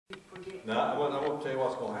predict? No, I'm going to tell you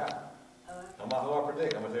what's going to happen. I'm not who I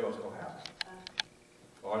predict. I'm going to tell you what's going to happen.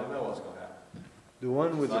 I already know what's going to happen. The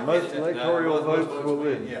one with So the I most can't tell- electoral no, most votes will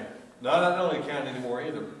win. Yeah. No, that don't even count anymore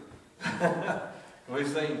either. we've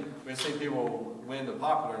seen people win the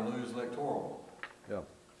popular and lose electoral. Yeah.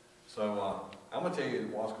 So I'm going to tell you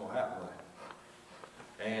what's going to happen.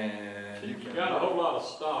 And You got a whole lot of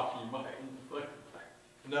stock you might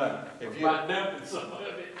no, if you. by dumping some of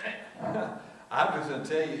it. I'm just going to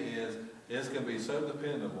tell you is it's going to be so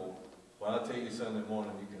dependable. When I tell you Sunday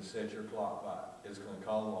morning, you can set your clock by. It's going to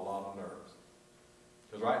cause them a lot of nerves.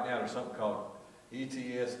 Because right now there's something called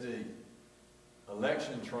ETSD,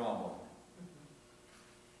 election trauma.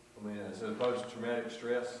 I mean, it's opposed to traumatic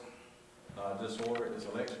stress disorder. It's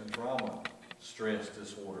election trauma stress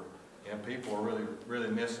disorder. And people are really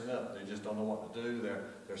messing up. They just don't know what to do.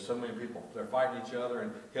 There's so many people. They're fighting each other.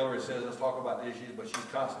 And Hillary says, let's talk about the issues, but she's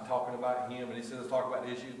constantly talking about him. And he says, let's talk about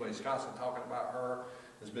the issues, but he's constantly talking about her.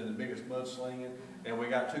 It's been the biggest mudslinging. And we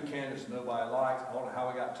got two candidates nobody likes. I don't know how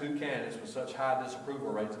we got two candidates with such high disapproval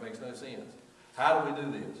rates. It makes no sense. How do we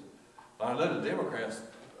do this? I know the Democrats,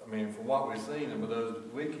 I mean, from what we've seen and with those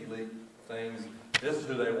WikiLeaks things, this is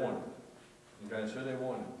who they wanted. Okay, it's who they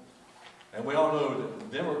wanted. And we all know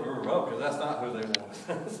that the Republicans, that's not who they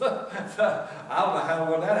wanted. so, I don't know how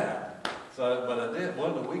well that happened. So, but I did.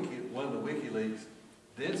 One of the WikiLeaks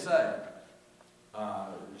did say,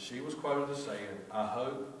 she was quoted as saying, "I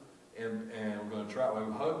hope, and we're going to try.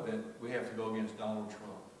 We hope that we have to go against Donald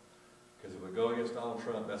Trump, because if we go against Donald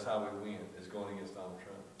Trump, that's how we win. Is going against Donald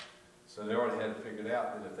Trump." So they already had it figured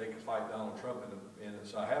out that if they could fight Donald Trump, and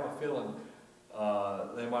so I have a feeling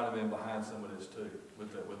they might have been behind some of this too.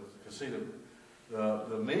 Because see,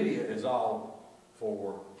 the media is all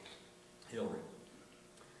for Hillary,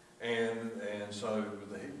 and so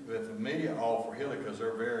with the media all for Hillary because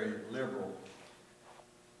they're very liberal,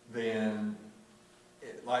 then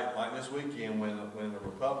like this weekend when the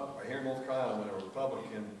Republican here in North Carolina when a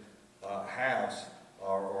Republican House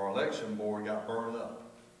or election board got burned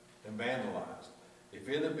up and vandalized, if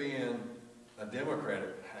it had been a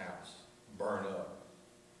Democratic House burned up,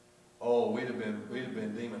 oh, we'd have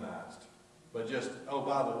been demonized. But just, oh,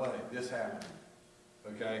 by the way, this happened.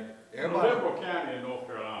 Okay? Everybody, a liberal county in North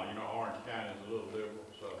Carolina, you know, Orange County is a little liberal,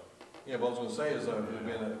 so. yeah, but what I was going to say is, if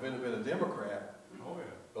it had been a Democrat, Oh, yeah.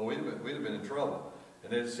 well, we'd have been in trouble.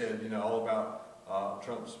 And they said, you know, all about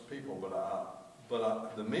Trump's people.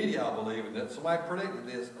 But the media, I believe, and that somebody predicted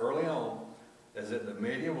this early on, is that the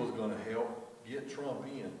media was going to help get Trump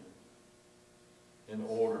in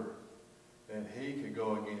order that he could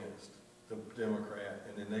go against the Democrat,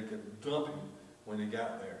 and then they could dump him when he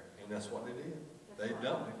got there. And that's what they did. They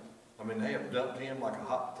dumped him. I mean, they have dumped him like a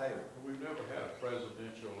hot potato. We've never had a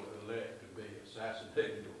presidential elect to be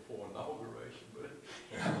assassinated before inauguration, but.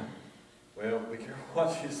 Well, be careful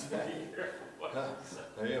what you say.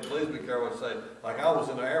 Yeah, please be careful what you say. Like I was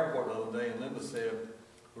in the airport the other day, and Linda said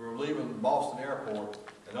we were leaving Boston Airport,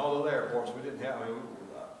 and all the other airports we didn't have. I mean,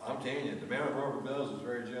 I'm telling you, the man with rubber gloves was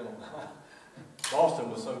very gentle. Boston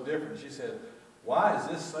was so different. She said, "Why is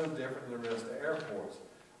this so different than the rest of the airports?"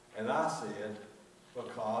 And I said,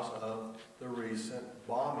 "Because of the recent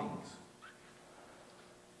bombings."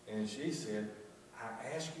 And she said,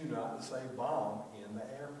 "I ask you not to say bomb in the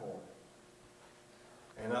airport."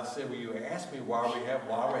 And I said, "Well, you asked me why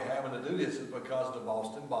we're having to do this is because of the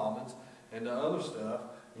Boston bombings and the other stuff.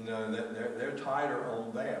 You know, that they're tighter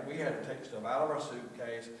on that. We had to take stuff out of our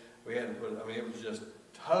suitcase. We had to put it. I mean, it was just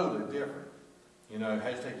totally different. You know,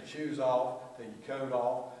 had to take your shoes off, take your coat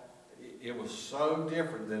off. It was so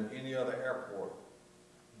different than any other airport,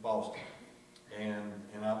 Boston. And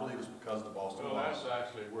I believe it's because of the Boston bombings. Well, that's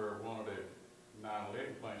actually where one of the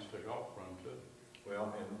 9/11 planes took off from too.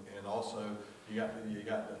 Well, and also you got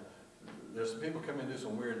the there's some people come in and do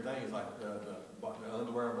some weird things like the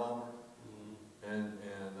underwear bomber and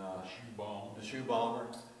the shoe bomber,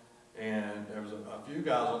 and there was a few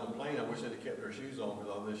guys on the plane. I wish they'd have kept their shoes on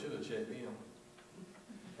because they should have checked in.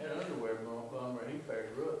 That underwear bomber, he fared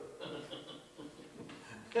up.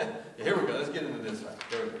 Here we go. Let's get into this thing.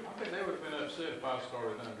 I think they would have been upset if I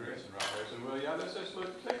started undressing right there. So, well, yeah, let's just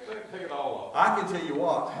take it all off. I can tell you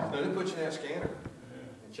what. No, they put you in that scanner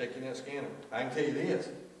and check you in that scanner. I can tell you this: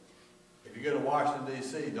 if you go to Washington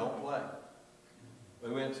D.C., don't play. We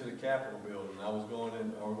went to the Capitol building. I was going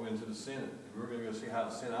in, or we went to the Senate. We were going to go see how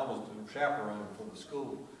the Senate. I was the chaperone for the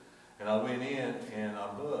school, and I went in and I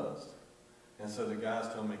buzzed. And so the guys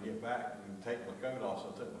told me to get back and take my coat off.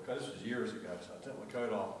 So I took my coat. This was years ago. So I took my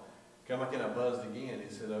coat off. Come back in, I buzzed again.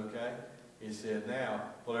 He said, "Okay." He said, "Now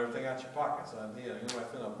pull everything out your pockets." I did. I went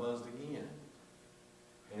back in, I buzzed again.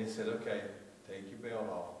 And he said, "Okay, take your belt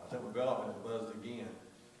off." I took my development, it buzzed again.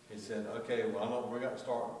 He said, okay, well, I know we're gonna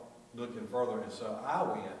start looking further, and so I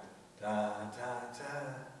went, ta, ta, ta,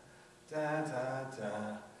 ta, ta,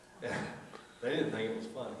 ta. They didn't think it was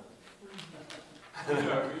funny. You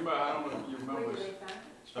know, I don't know if you remember Where this. did they find it?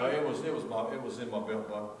 So it was in my belt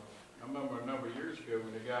buckle. I remember a number of years ago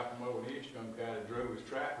when the guy from over Hitchcock kind of drove his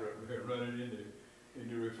tractor up there running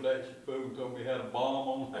into reflection pool and told me he had a bomb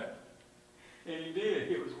on that. And he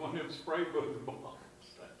did. It was one of them spray booth bombs.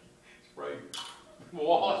 Spray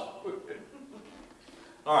wasp.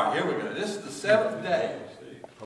 All right, here we go. This is the 7th day